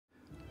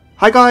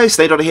Hi guys,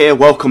 SnakeDoctor here.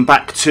 Welcome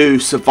back to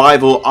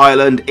Survival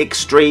Island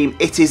Extreme.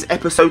 It is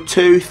episode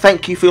 2.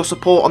 Thank you for your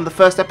support on the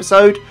first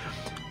episode.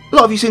 A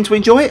lot of you seem to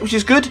enjoy it, which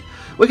is good.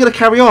 We're going to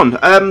carry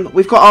on.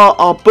 We've got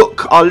our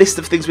book, our list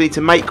of things we need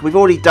to make. We've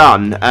already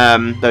done.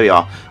 There we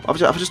are.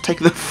 I've just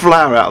taken the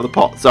flour out of the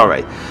pot.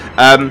 Sorry.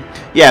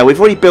 Yeah, we've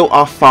already built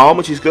our farm,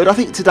 which is good. I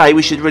think today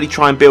we should really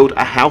try and build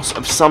a house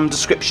of some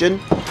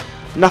description.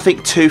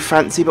 Nothing too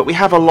fancy, but we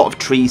have a lot of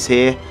trees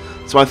here.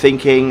 So I'm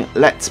thinking,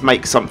 let's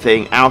make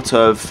something out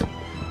of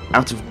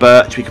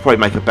birch. We could probably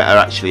make a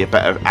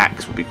better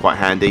axe would be quite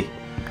handy,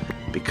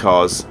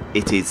 because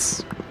it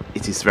is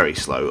very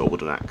slow, a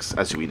wooden axe,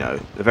 as we know.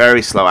 A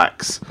very slow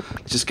axe.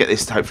 Let's just get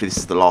this. Hopefully this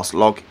is the last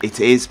log. It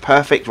is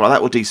perfect. Right,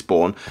 that will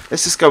despawn.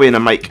 Let's just go in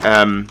and make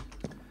a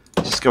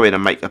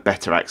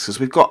better axe, because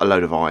we've got a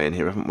load of iron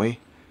here, haven't we?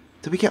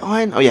 Did we get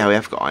iron? Oh yeah, we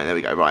have got iron. There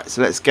we go. Right,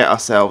 so let's get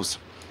ourselves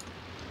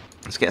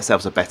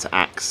a better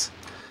axe,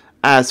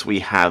 as we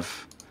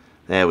have.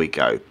 There we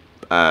go.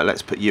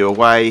 Let's put you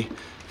away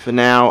for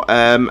now.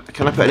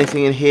 Can I put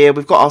anything in here?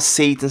 We've got our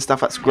seeds and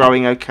stuff that's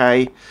growing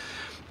okay.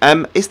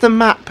 Is the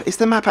map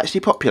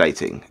actually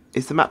populating?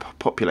 Is the map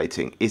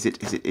populating? Is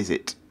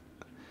it?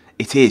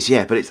 It is,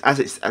 yeah, but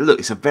look,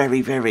 it's a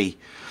very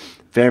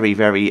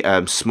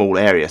small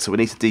area, so we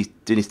need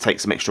to take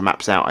some extra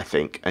maps out, I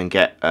think, and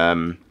get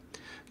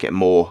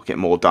more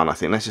done, I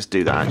think. Let's just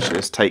do that actually.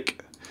 Let's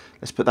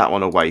put that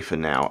one away for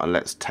now, and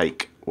let's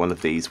take one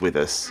of these with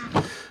us.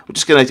 We're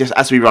just gonna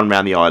as we run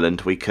around the island,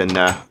 we can.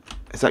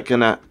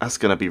 That's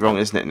gonna be wrong,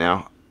 isn't it?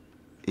 Now,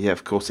 yeah,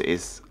 of course it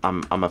is.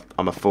 I'm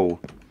a fool.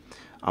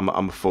 I'm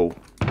a fool.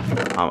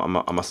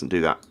 I mustn't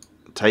do that.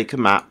 Take a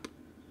map,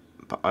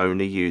 but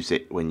only use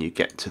it when you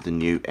get to the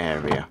new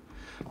area.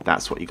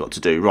 That's what you got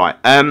to do. Right.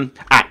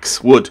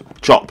 Axe, wood,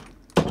 chop.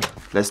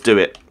 Let's do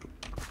it.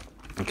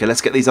 Okay, let's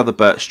get these other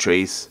birch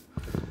trees,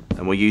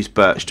 and we'll use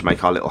birch to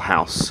make our little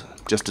house,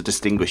 just to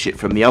distinguish it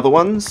from the other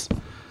ones.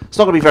 It's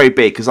not going to be very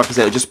big, because like I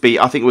said, it'll just be.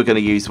 I think we're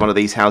going to use one of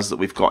these houses that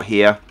we've got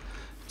here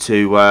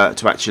to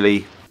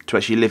actually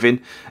live in.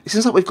 It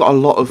seems like we've got a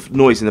lot of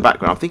noise in the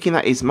background. I'm thinking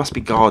must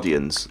be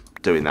guardians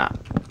doing that.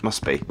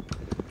 Must be.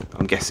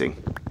 I'm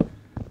guessing.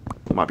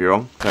 Might be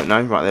wrong. Don't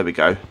know. Right, there we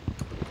go.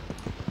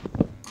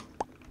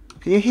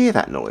 Can you hear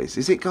that noise?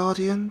 Is it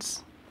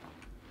guardians?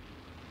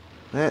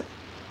 There.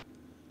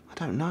 I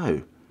don't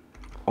know.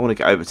 I want to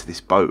get over to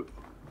this boat.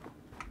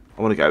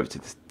 I want to go over to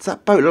this. Does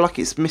that boat look like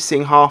it's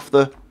missing half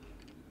the...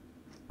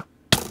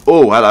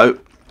 Oh, hello.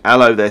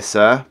 Hello there,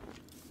 sir.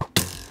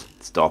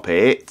 Stop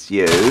it,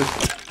 you.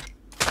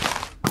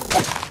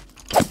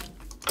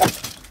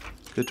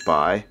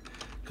 Goodbye.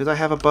 Could I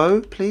have a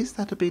bow, please?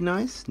 That'd be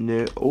nice.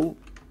 No. Oh,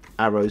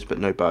 arrows, but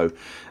no bow.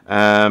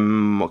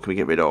 What can we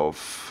get rid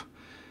of?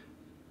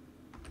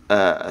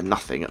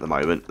 Nothing at the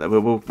moment.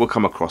 We'll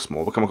come across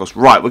more. We'll come across.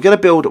 Right, we're gonna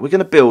build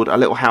a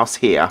little house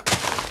here,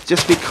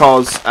 just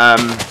because.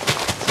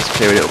 Let's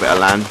clear a little bit of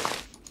land.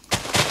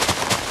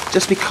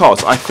 Just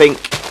because I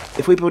think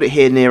if we build it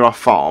here near our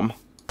farm,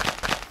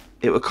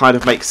 it would kind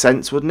of make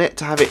sense, wouldn't it,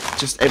 to have it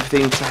just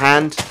everything to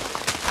hand,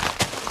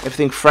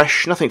 everything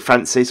fresh, nothing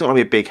fancy. It's not going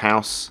to be a big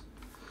house.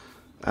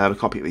 We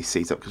can't pick these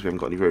seeds up because we haven't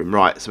got any room.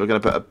 Right, so we're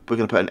going to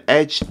put an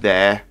edge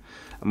there,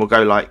 and we'll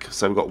go like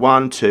so. We've got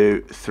 1,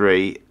 2,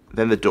 3,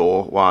 then the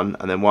door 1,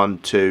 and then 1,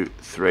 2,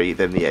 3,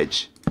 then the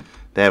edge.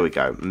 There we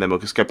go, and then we'll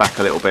just go back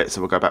a little bit.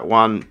 So we'll go back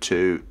 1,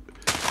 2.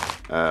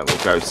 We'll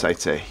go say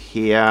to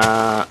here.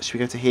 Should we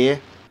go to here?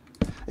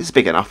 This is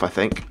big enough, I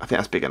think. I think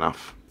that's big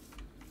enough.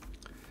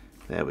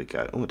 There we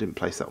go. Oh, I didn't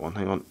place that one.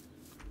 Hang on.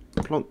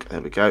 Plonk. There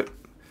we go.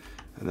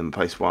 And then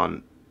place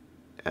one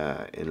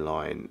in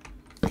line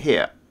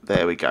here.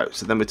 There we go.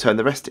 So then we turn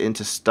the rest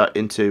into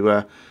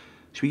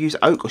should we use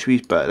oak or should we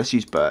use birch? Let's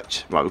use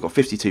birch. Right, we've got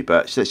 52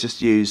 birch. Let's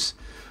just use.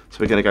 So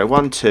we're going to go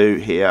 1, 2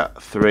 here,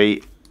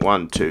 3,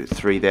 1, 2,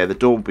 3 there. The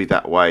door will be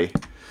that way.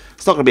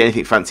 It's not going to be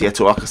anything fancy at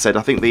all. Like I said,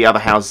 I think the other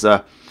houses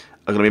are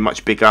going to be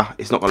much bigger.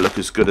 It's not going to look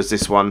as good as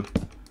this one.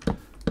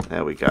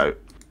 There we go.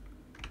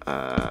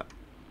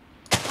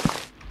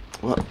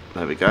 What?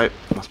 There we go.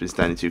 Must have been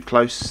standing too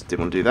close. Didn't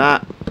want to do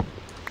that.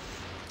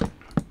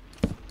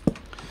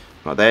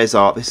 Right, this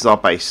is our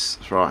base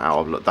for our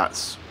outlook.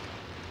 That's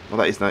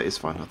it's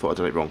fine. I thought I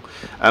did it wrong.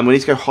 We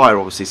need to go higher,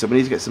 obviously, so we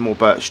need to get some more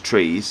birch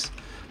trees.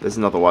 There's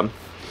another one.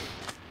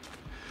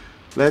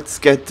 Let's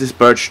get this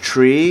birch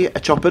tree a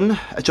chopping. I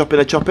want to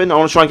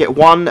try and get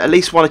at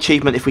least one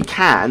achievement if we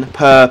can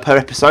per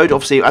episode.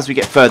 Obviously, as we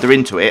get further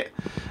into it,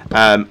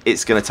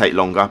 it's going to take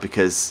longer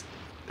because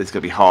there's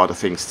going to be harder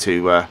things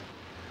to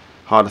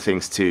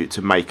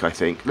make. I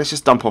think. Let's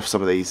just dump off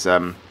some of these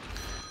items.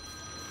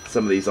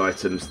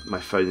 My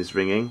phone is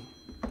ringing.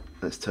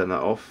 Let's turn that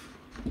off.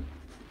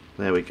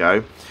 There we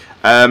go.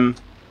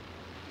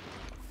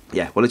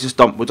 Yeah, well,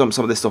 we'll dump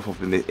some of this stuff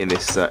off in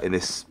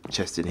this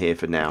chest in here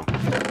for now.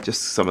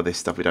 Just some of this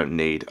stuff we don't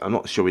need. I'm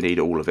not sure we need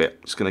all of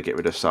it. Just going to get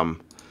rid of some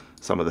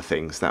of the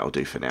things. That'll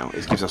do for now.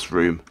 It gives us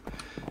room.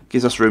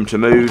 Gives us room to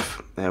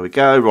move. There we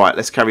go. Right,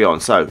 let's carry on.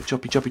 So,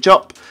 choppy, choppy,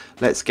 chop.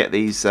 Let's get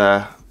these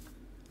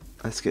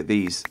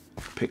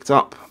picked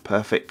up.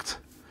 Perfect.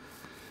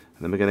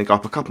 And then we're going to go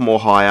up a couple more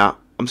higher.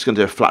 I'm just going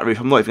to do a flat roof.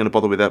 I'm not even going to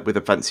bother with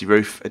a fancy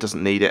roof. It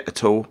doesn't need it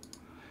at all.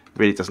 It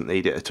really doesn't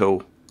need it at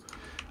all.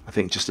 I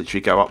think just literally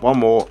go up one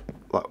more,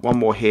 like one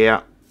more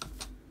here,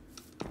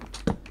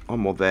 one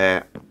more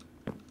there,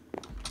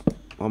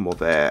 one more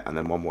there, and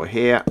then one more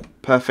here.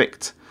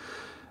 Perfect.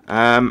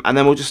 And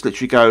then we'll just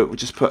literally go.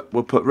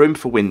 We'll put room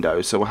for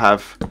windows. So we'll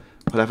have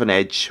an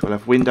edge. We'll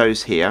have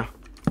windows here.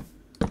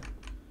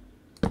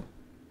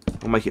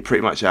 We'll make it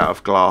pretty much out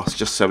of glass,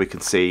 just so we can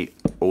see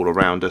all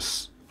around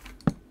us.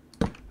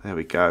 There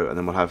we go. And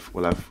then we'll have.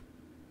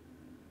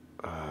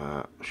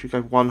 Should we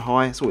go one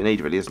high? That's all we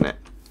need, really, isn't it?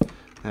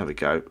 There we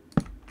go.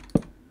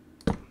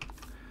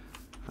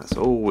 That's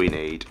all we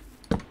need.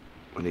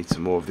 We need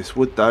some more of this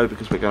wood though,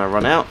 because we're going to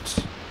run out.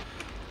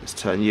 Let's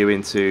turn you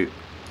into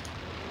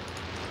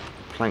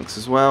planks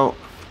as well.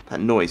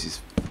 That noise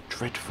is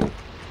dreadful.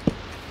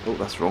 Oh,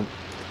 that's wrong.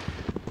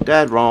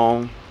 Dead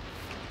wrong.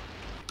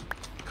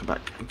 Come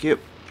back. Thank you.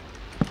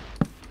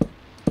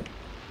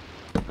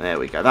 There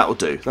we go. That'll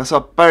do. That's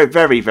our very,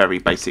 very, very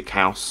basic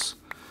house.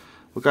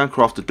 We'll go and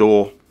craft a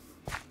door.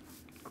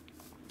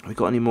 Have we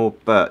got any more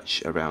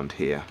birch around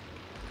here?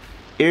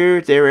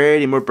 Is there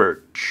any more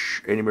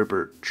birch? Any more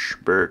birch?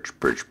 Birch.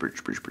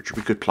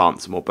 We could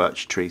plant some more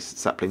birch trees,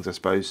 saplings, I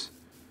suppose.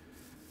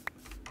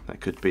 That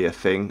could be a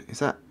thing.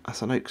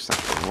 That's an oak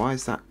sapling? Why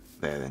is that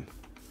there then?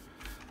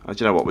 Oh,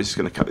 do you know what? We're just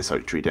going to cut this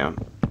oak tree down.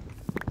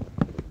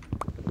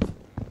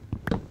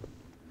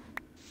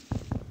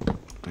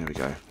 There we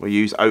go. We'll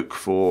use oak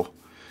for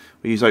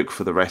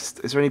the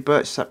rest. Is there any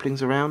birch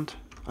saplings around?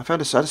 I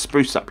had a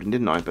spruce sapling,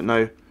 didn't I? But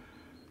no.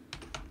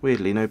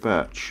 Weirdly, no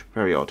birch.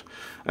 Very odd.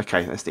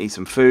 Okay, let's eat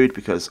some food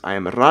because I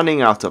am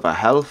running out of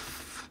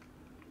health.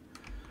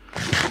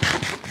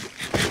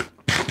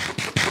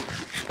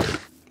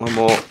 One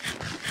more.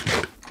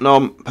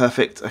 Nom.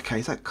 Perfect.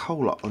 Okay, is that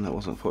coal? Oh, no, it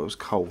wasn't. I thought it was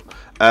coal.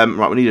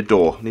 Right, we need a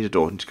door. We need a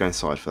door. We need to go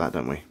inside for that,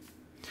 don't we?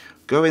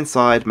 Go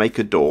inside, make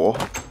a door.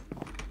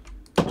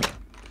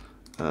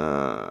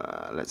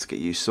 Let's get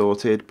you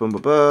sorted. Boom,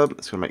 boom, boom.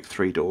 It's going to make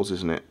 3 doors,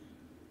 isn't it?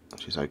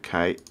 Which is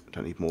okay.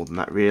 Don't need more than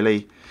that,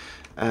 really.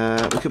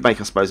 We could make,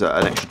 I suppose,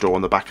 an extra door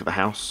on the back of the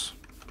house.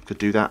 Could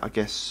do that, I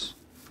guess.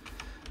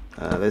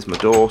 There's my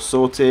door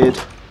sorted.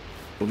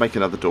 We'll make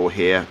another door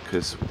here,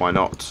 because why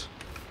not?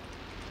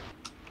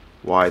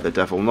 Why the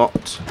devil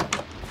not?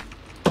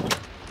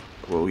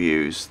 We'll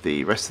use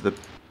the rest of the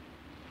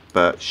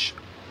birch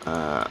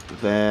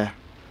there,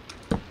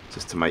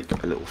 just to make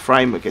a little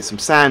frame. We'll get some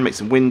sand, make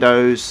some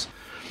windows.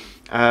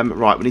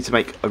 Right, we need to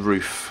make a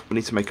roof.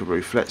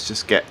 Let's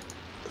just get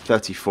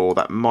 34.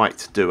 That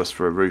might do us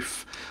for a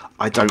roof.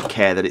 I don't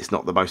care that it's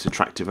not the most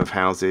attractive of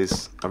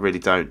houses. I really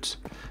don't.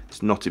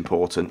 It's not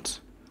important.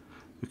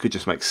 We could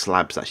just make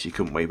slabs, actually,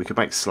 couldn't we? We could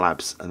make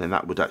slabs, and then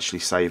that would actually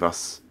save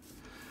us.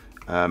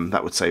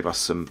 That would save us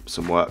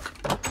some work.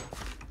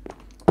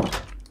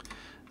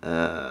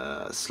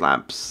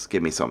 Slabs.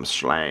 Give me some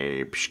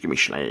slabs. Give me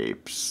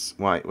slabs.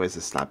 Why? Where's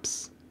the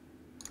slabs?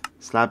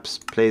 Slabs,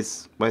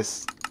 please.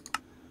 Where's...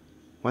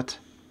 What?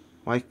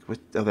 Why?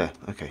 Oh, there.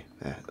 Okay,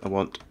 there. I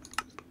want...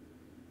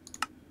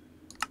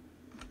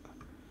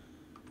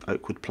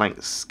 Oakwood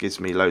planks gives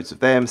me loads of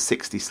them.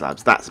 60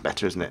 slabs. That's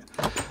better, isn't it?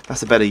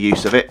 That's a better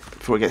use of it.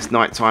 Before it gets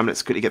night time,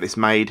 let's quickly get this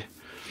made.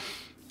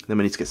 Then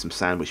we need to get some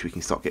sand, which we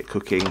can start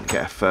cooking,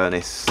 get a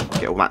furnace,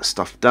 get all that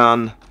stuff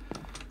done.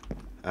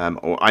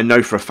 Or I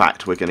know for a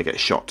fact we're going to get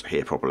shot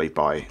here probably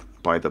by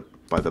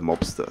the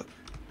mobs that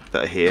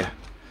are here.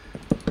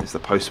 There's the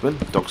postman.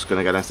 Dog's going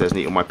to go downstairs and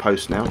eat all my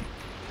post now.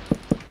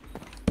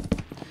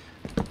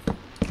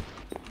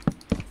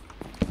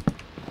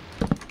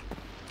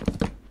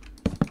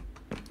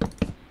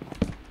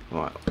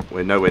 Right,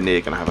 we're nowhere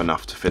near going to have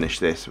enough to finish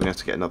this. We're going to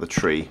have to get another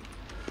tree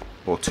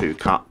or 2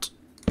 cut.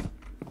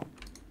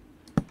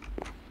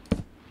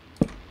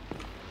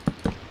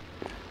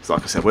 So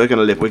like I said, we're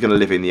going to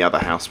live in the other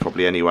house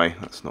probably anyway.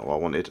 That's not what I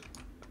wanted.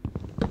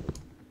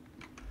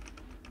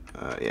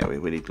 Yeah,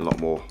 we need a lot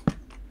more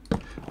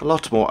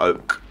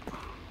oak.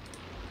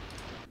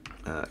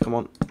 Come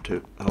on,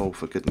 oh,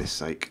 for goodness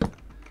sake,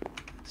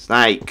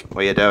 Snake,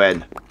 what are you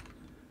doing?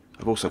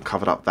 I've also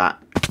covered up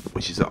that,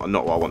 which is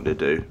not what I wanted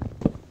to do.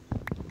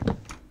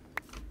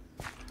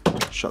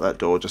 Shut that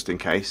door just in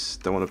case.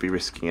 Don't want to be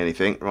risking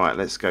anything. Right,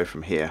 let's go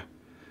from here.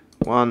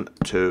 1,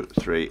 2,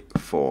 3,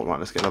 4. Right,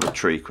 let's get another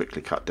tree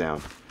quickly cut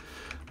down.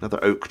 Another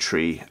oak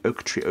tree.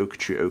 Oak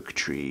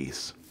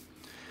trees.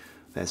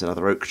 There's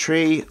another oak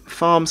tree.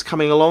 Farm's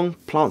coming along.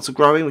 Plants are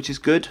growing, which is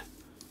good.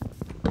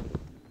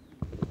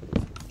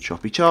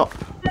 Choppy chop.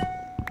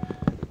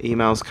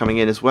 Emails coming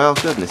in as well.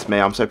 Goodness me,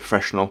 I'm so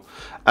professional.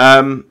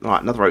 Right,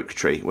 another oak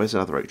tree. Where's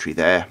another oak tree?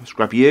 There. Let's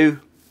grab you.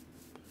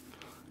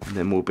 And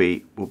then we'll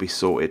be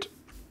sorted.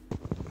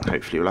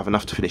 Hopefully we'll have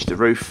enough to finish the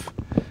roof.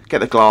 Get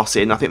the glass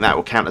in. I think that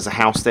will count as a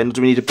house then.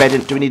 Do we need a bed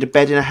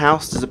in a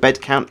house? Does a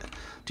bed count?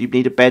 Do you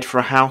need a bed for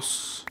a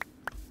house?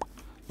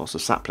 Lots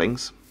of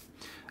saplings.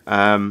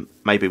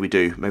 Maybe we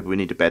do. Maybe we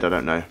need a bed. I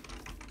don't know.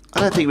 I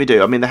don't think we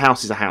do. I mean, the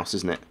house is a house,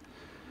 isn't it?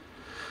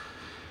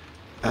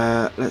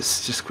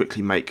 Let's just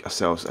quickly make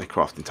ourselves a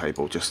crafting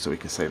table, just so we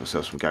can save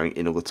ourselves from going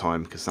in all the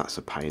time, because that's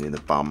a pain in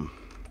the bum.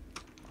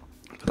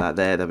 Put that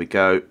there. There we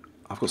go.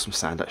 I've got some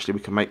sand actually. We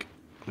can make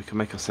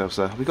ourselves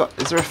a.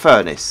 Is there a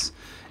furnace?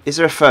 Is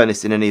there a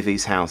furnace in any of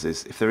these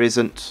houses? If there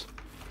isn't,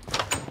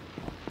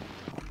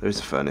 there is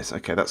a furnace.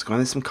 Okay, that's fine.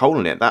 There's some coal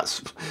in it.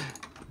 That's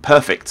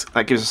perfect.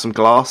 That gives us some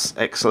glass.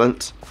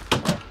 Excellent.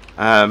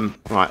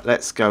 Right,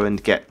 let's go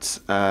and get.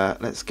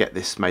 Let's get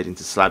this made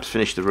into slabs.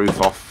 Finish the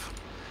roof off.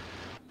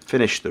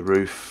 Finish the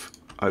roof.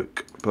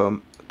 Oak.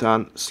 Boom.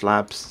 Done.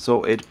 Slabs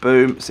sorted.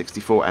 Boom.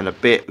 64 and a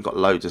bit. We've got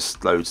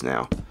loads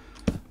now.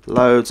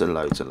 Loads and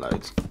loads and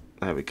loads.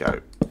 There we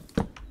go.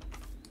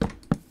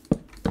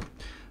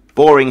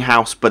 Boring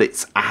house, but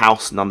it's a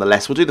house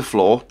nonetheless. We'll do the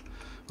floor.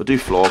 We'll do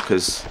floor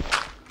because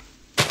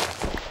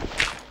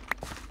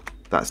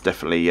that's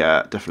definitely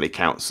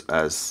counts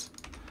as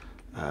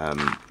a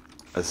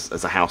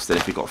house. Then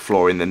if you've got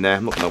flooring in there,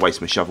 I'm not going to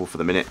waste my shovel for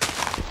the minute.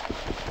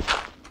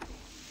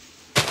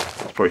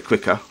 It's probably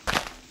quicker.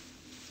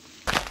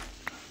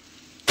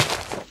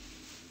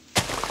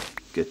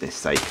 Goodness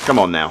sake! Come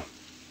on now.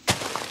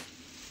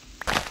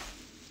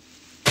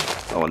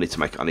 Oh, I need to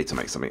make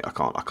something. I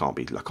can't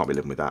be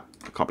living with that.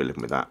 I can't be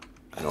living with that.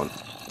 Hang on.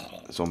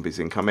 Zombies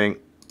incoming.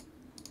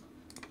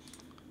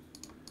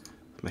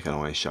 Make an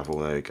iron shovel.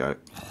 There we go.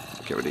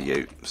 Get rid of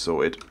you.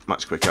 Sorted.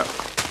 Much quicker.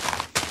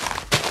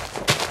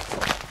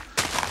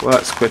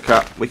 Works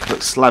quicker. We can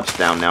put slabs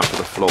down now for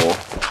the floor.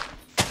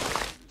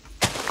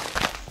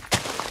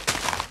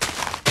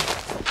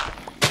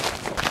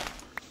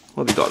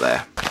 What have we got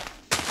there?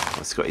 Oh,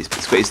 it's got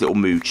his little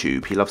moo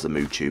tube. He loves the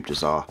moo tube.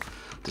 Does our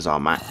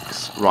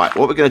Max. Right,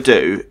 what we're going to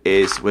do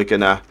is we're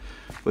going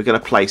to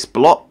place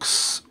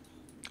blocks.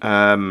 We're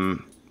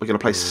going to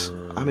place.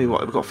 I mean,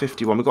 what we've got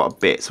 51. We've got a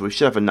bit, so we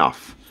should have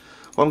enough.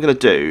 What I'm going to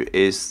do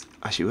is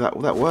actually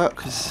will that work?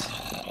 'Cause...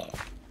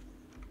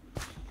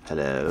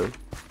 Hello.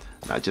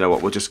 No, do you know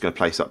what? We're just going to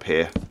place up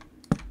here.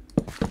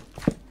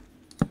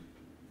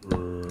 I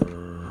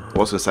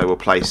was going to say we'll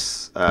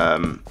place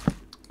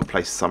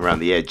some around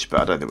the edge, but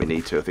I don't think we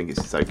need to. I think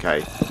it's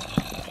okay.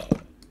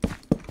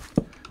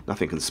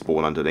 Nothing can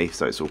spawn underneath,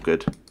 so it's all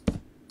good.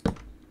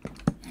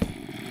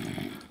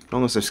 As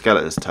long as those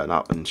skeletons turn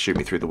up and shoot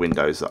me through the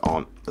windows that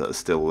are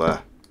still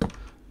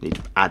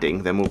need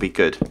adding, then we'll be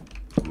good.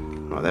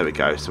 Right, there we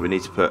go. So we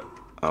need to put.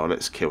 Oh,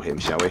 let's kill him,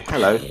 shall we?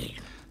 Hello. Do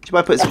you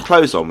mind putting some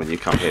clothes on when you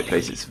come here,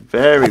 please? It's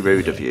very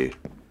rude of you.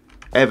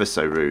 Ever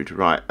so rude.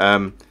 Right.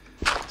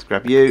 Let's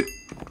grab you.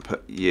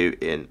 Put you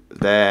in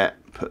there.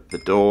 Put the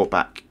door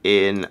back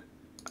in.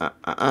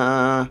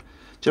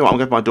 Do you know what? I'm going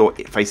to have my door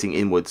facing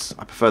inwards.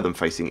 I prefer them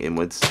facing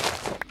inwards.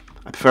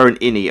 I prefer an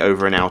innie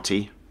over an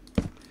outie.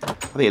 I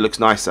think it looks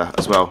nicer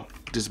as well.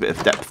 Just a bit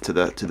of depth to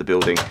the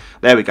building.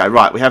 There we go.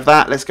 Right, we have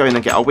that. Let's go in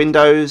and get our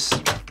windows.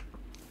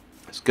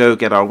 Let's go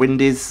get our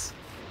windies.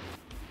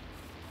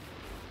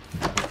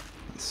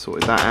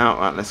 Sorted that out.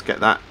 Right, let's get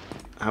that.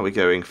 How are we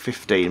going?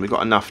 15. We've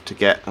got enough to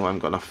get. Oh, I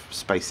haven't got enough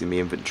space in my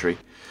inventory.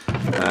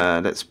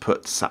 Let's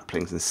put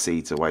saplings and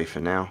seeds away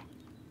for now.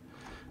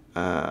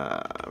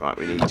 Right,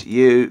 we need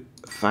you.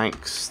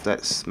 Thanks.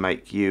 Let's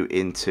make you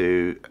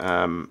into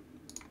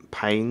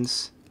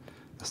panes.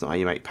 That's not how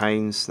you make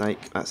panes,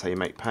 Snake. That's how you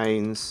make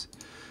panes.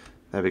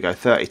 There we go.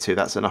 32.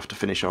 That's enough to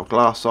finish our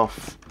glass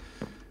off.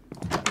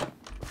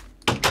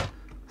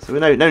 So we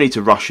no need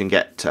to rush and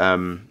get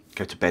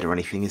go to bed or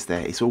anything, is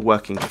there? It's all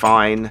working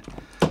fine.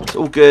 It's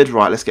all good.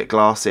 Right, let's get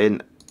glass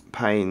in.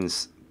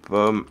 Panes.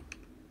 Boom.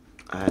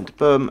 And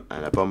boom.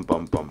 And a boom,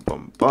 boom, boom,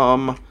 boom,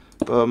 boom.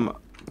 Boom,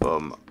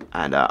 boom.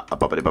 And a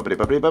bubbly, bubbly,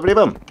 bubbly, bubbly,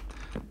 boom.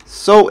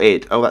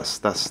 Sorted. Oh,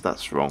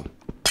 that's wrong.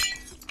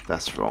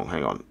 That's wrong.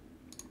 Hang on.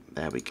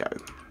 There we go.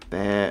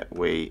 There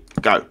we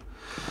go.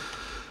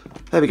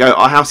 There we go.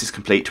 Our house is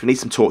complete. We need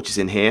some torches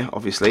in here,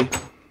 obviously,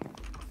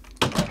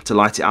 to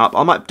light it up.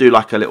 I might do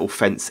like a little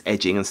fence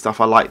edging and stuff.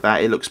 I like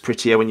that. It looks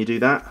prettier when you do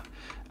that.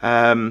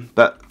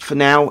 But for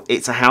now,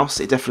 it's a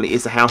house. It definitely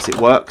is a house. It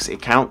works.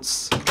 It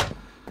counts.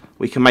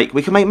 Maybe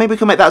we can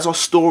make that as our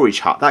storage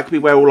hut. That could be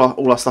where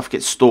all our stuff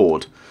gets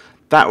stored.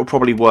 That will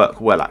probably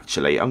work well,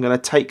 actually. I'm going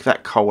to take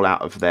that coal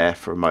out of there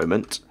for a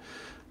moment.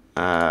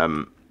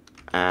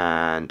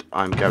 And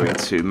I'm going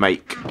to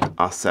make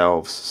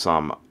ourselves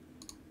some...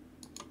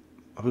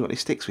 Have we got any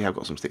sticks? We have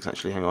got some sticks,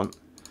 actually. Hang on.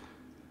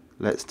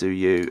 Let's do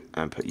you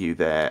and put you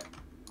there.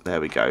 There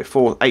we go.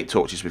 8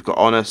 torches we've got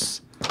on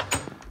us.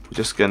 We're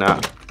just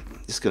gonna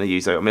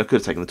use those. I mean, I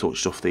could have taken the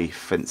torches off the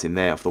fence in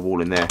there, off the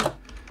wall in there.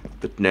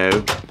 But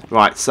no.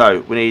 Right,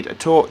 so we need a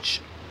torch.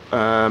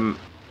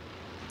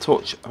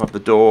 Torch above the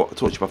door, a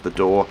torch above the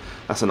door.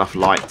 That's enough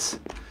light.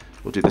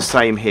 We'll do the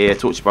same here.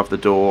 Torch above the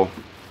door.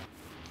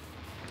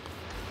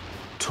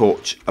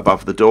 Torch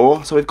above the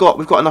door. So we've got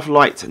enough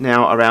light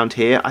now around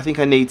here. I think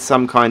I need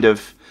some kind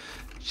of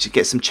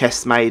get some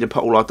chests made and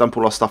dump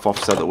all our stuff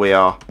off so that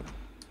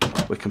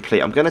we're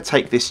complete. I'm going to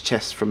take this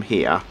chest from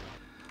here.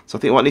 So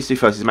I think what I need to do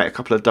first is make a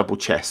couple of double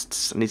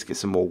chests. I need to get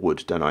some more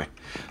wood, don't I?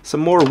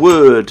 Some more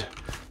wood.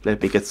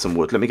 Let me get some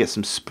wood. Let me get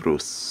some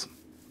spruce.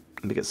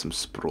 Let me get some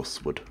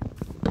spruce wood.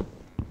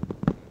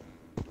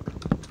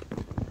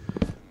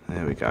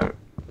 There we go.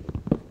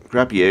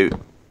 Grab you.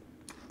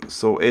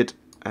 Sorted.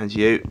 And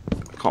you.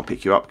 Can't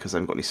pick you up because I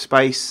haven't got any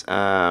space.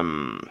 What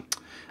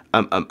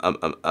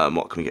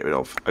can we get rid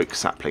of? Oak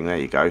sapling. There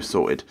you go.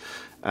 Sorted.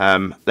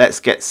 Let's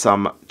get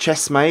some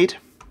chests made.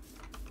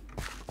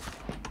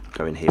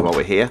 Go in here while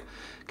we're here.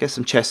 Get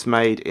some chests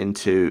made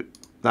into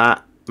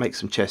that. Make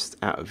some chests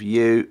out of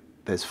you.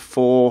 There's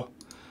 4.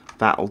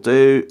 That'll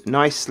do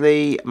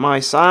nicely,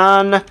 my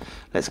son.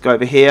 Let's go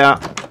over here.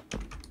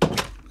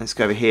 Let's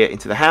go over here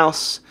into the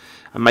house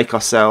and make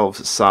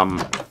ourselves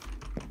some.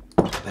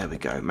 There we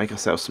go. Make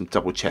ourselves some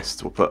double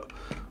chests. We'll put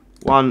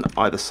one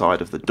either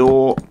side of the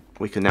door.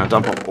 We can now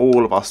dump off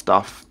all of our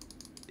stuff.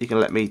 You can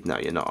let me. No,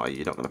 you're not. Are you?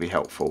 You're not going to be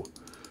helpful.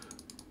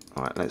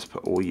 All right. Let's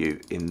put all you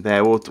in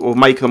there. We'll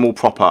make them all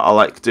proper.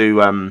 I'll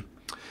do.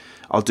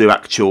 I'll do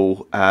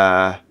actual.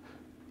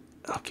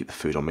 I'll keep the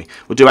food on me.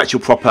 We'll do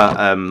actual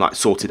proper, like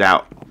sorted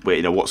out, where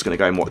you know what's going to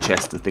go in what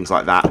chest and things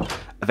like that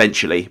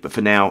eventually. But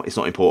for now, it's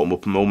not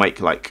important. We'll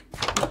make like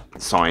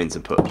signs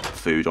and put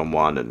food on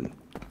one and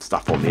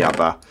stuff on the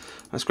other.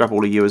 Let's grab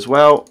all of you as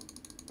well.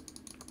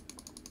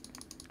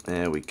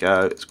 There we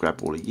go. Let's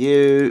grab all of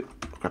you.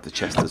 Grab the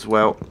chest as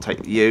well.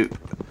 Take you.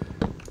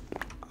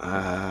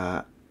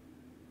 Yeah,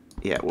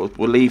 we'll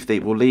leave the.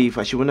 We'll leave.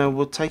 Actually,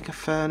 we'll take a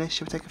furnace.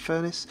 Shall we take a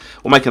furnace?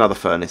 We'll make another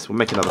furnace. We'll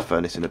make another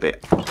furnace in a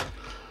bit.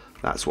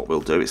 That's what we'll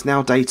do. It's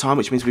now daytime,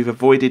 which means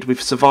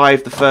we've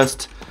survived the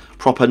first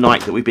proper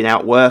night that we've been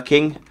out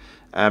working.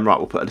 Right,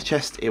 we'll put a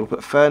chest here. We'll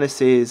put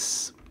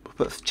furnaces. We'll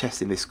put a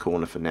chest in this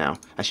corner for now.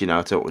 Actually, no,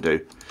 I'll tell you what we'll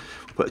do.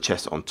 We'll put a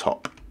chest on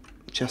top.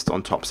 Chest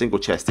on top. Single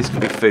chest. This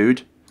can be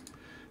food.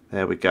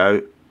 There we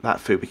go.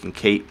 That food we can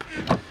keep.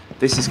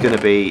 This is going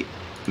to be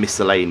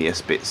miscellaneous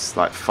bits,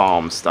 like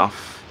farm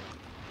stuff.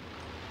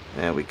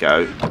 There we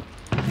go.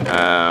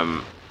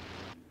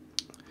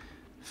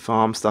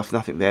 Farm stuff,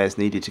 nothing there is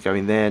needed to go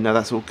in there. No,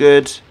 that's all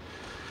good.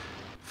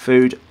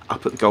 Food, I'll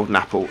put the golden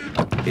apple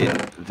in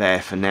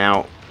there for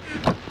now.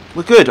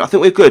 We're good. I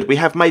think we're good. We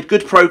have made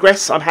good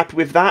progress. I'm happy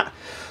with that.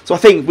 So I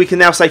think we can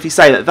now safely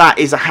say that that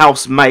is a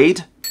house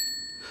made.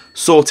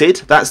 Sorted.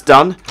 That's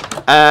done.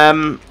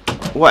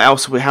 What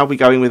else? How are we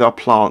going with our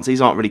plants? These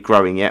aren't really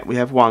growing yet. We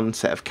have one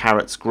set of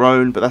carrots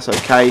grown, but that's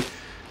okay.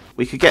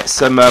 We could get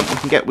some.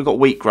 We've got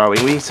wheat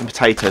growing. We need some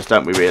potatoes,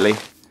 don't we? Really.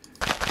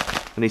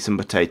 We need some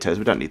potatoes.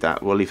 We don't need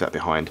that. We'll leave that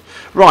behind.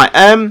 Right.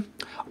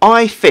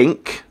 I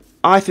think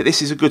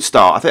this is a good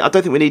start. I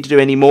don't think we need to do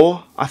any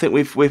more. I think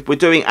we're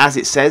doing as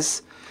it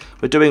says.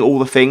 We're doing all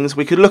the things.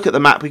 We could look at the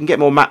map. We can get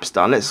more maps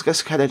done.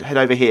 Let's head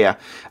over here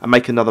and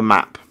make another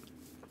map.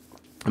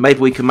 And maybe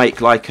we can make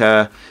like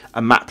a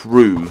map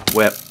room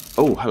where.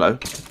 Oh, hello.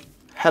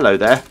 Hello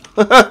there.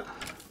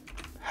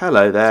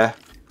 Hello there.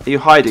 Are you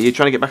hiding? You're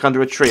trying to get back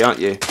under a tree, aren't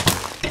you?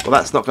 Well,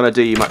 that's not going to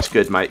do you much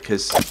good, mate,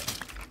 because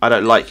I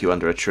don't like you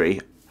under a tree.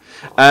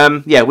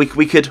 Yeah, we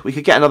could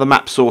get another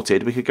map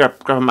sorted. We could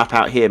grab a map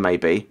out here,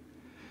 maybe.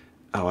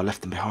 Oh, I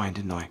left them behind,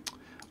 didn't I?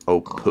 Oh,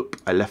 poop.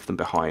 I left them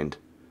behind.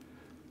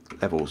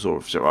 Level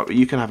 0. Right,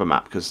 you can have a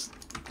map, because...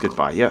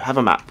 Goodbye. Yeah, have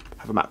a map.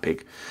 Have a map,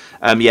 pig.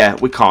 Yeah,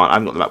 we can't. I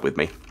haven't got the map with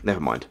me.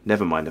 Never mind.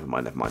 Never mind, never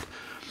mind, never mind.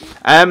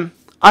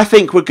 I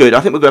think we're good. I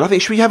think we're good. I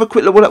think, should we have a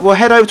quick look? We'll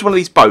head over to one of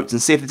these boats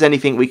and see if there's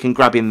anything we can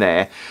grab in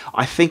there.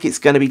 I think it's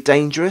going to be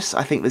dangerous.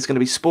 I think there's going to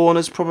be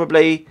spawners,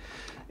 probably.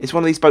 It's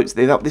one of these boats.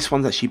 This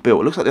one's actually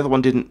built. It looks like the other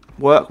one didn't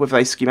work. Whether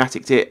they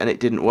schematicked it and it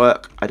didn't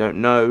work, I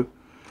don't know.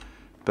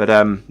 But,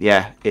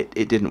 yeah,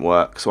 it didn't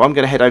work. So I'm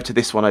going to head over to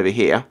this one over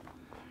here.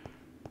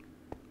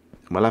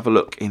 And we'll have a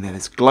look in there.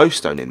 There's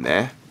glowstone in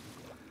there.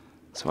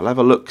 So I'll have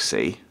a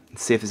look-see and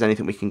see if there's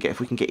anything we can get.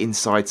 If we can get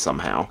inside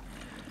somehow.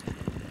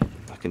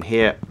 I can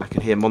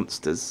hear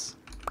monsters.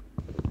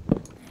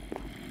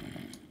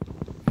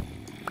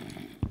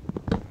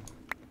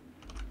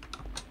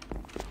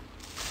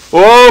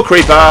 Oh,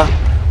 creeper!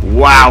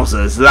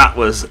 Wowzers! That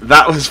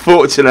was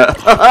fortunate.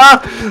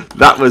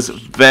 That was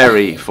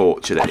very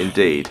fortunate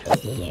indeed.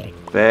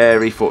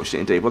 Very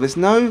fortunate indeed. Well, there's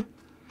no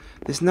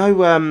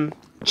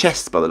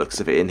chests by the looks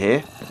of it in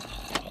here.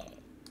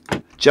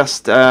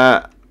 Just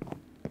yeah,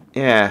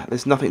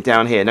 there's nothing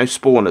down here. No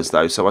spawners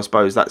though, so I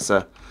suppose that's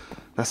a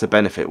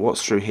benefit.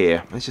 What's through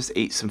here? Let's just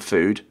eat some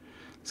food.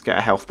 Let's get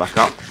our health back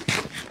up.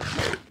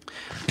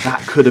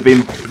 That could have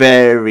been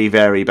very,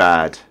 very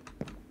bad.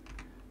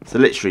 So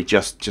literally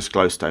just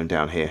glowstone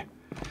down here.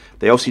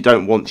 They obviously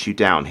don't want you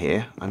down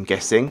here, I'm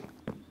guessing.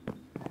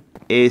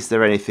 Is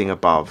there anything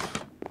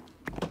above?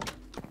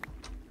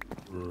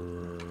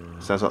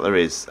 Sounds like there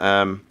is.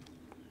 Can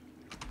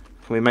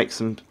we make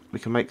some? We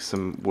can make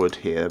some wood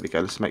here. There we go.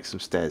 Let's make some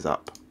stairs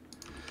up,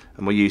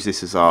 and we'll use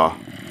this as our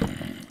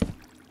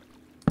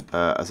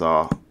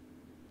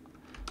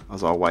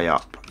way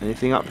up.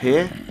 Anything up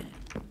here?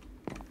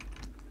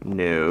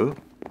 No.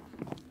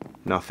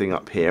 Nothing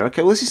up here.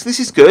 Okay, well this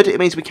is good. It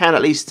means we can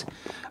at least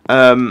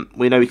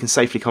we know we can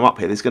safely come up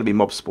here. There's going to be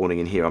mobs spawning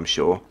in here, I'm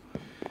sure.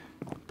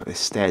 But there's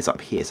stairs up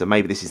here, so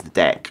maybe this is the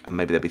deck, and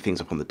maybe there'll be things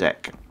up on the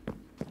deck.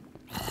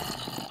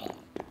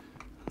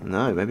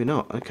 No, maybe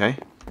not. Okay.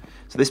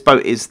 So this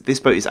boat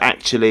is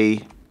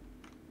actually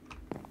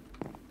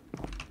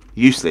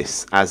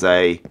useless as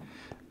a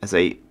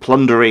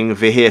plundering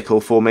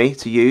vehicle for me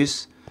to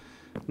use.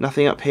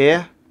 Nothing up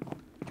here.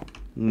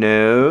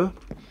 No.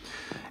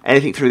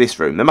 Anything through this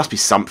room? There must be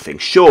something.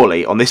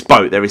 Surely on this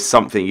boat there is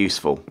something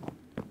useful.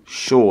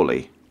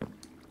 Surely.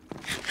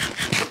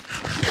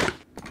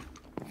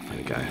 There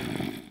we go.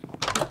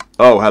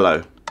 Oh,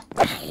 hello.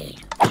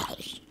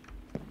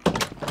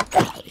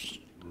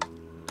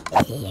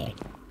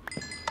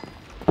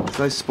 There's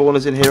no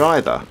spawners in here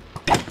either.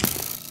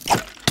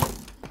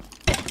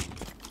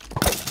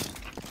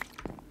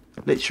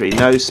 Literally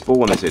no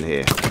spawners in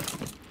here.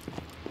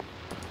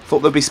 Thought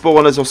there'd be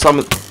spawners or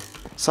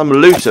some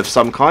loot of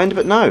some kind,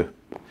 but no.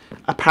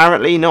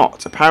 Apparently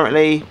not.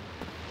 Apparently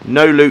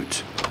no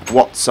loot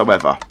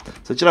whatsoever.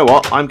 So do you know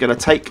what? I'm going to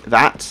take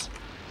that,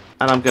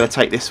 and I'm going to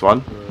take this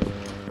one.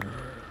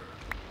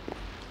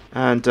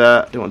 And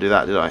didn't want to do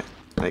that, did I?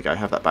 There you go.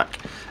 Have that back.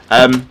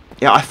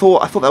 Yeah, I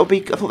thought that'd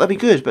be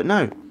good, but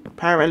no.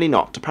 Apparently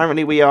not.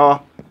 Apparently we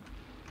are.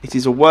 It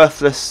is a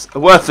worthless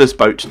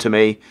boat to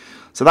me.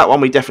 So that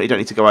one we definitely don't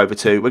need to go over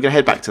to. We're going to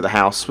head back to the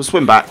house. We'll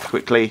swim back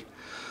quickly.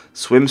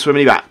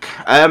 Swimmingly back.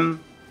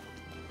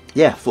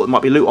 Yeah, thought there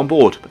might be loot on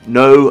board, but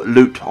no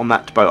loot on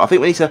that boat. I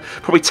think we need to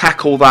probably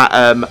tackle that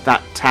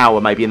that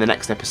tower maybe in the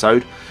next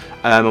episode,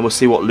 and we'll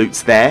see what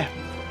loot's there.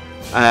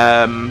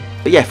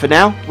 But yeah, for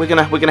now we're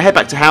gonna head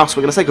back to house.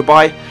 We're gonna say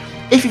goodbye.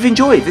 If you've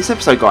enjoyed this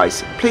episode,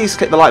 guys, please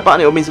click the like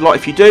button. It means a lot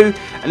if you do.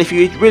 And if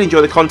you really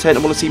enjoy the content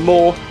and want to see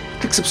more,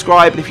 click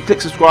subscribe. And if you click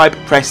subscribe,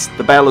 press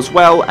the bell as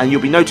well, and you'll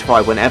be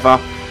notified whenever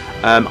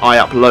I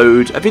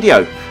upload a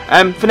video.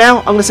 For now,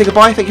 I'm going to say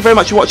goodbye. Thank you very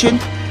much for watching,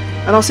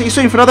 and I'll see you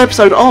soon for another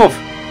episode of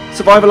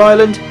Survival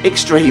Island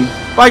Extreme.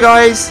 Bye,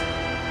 guys.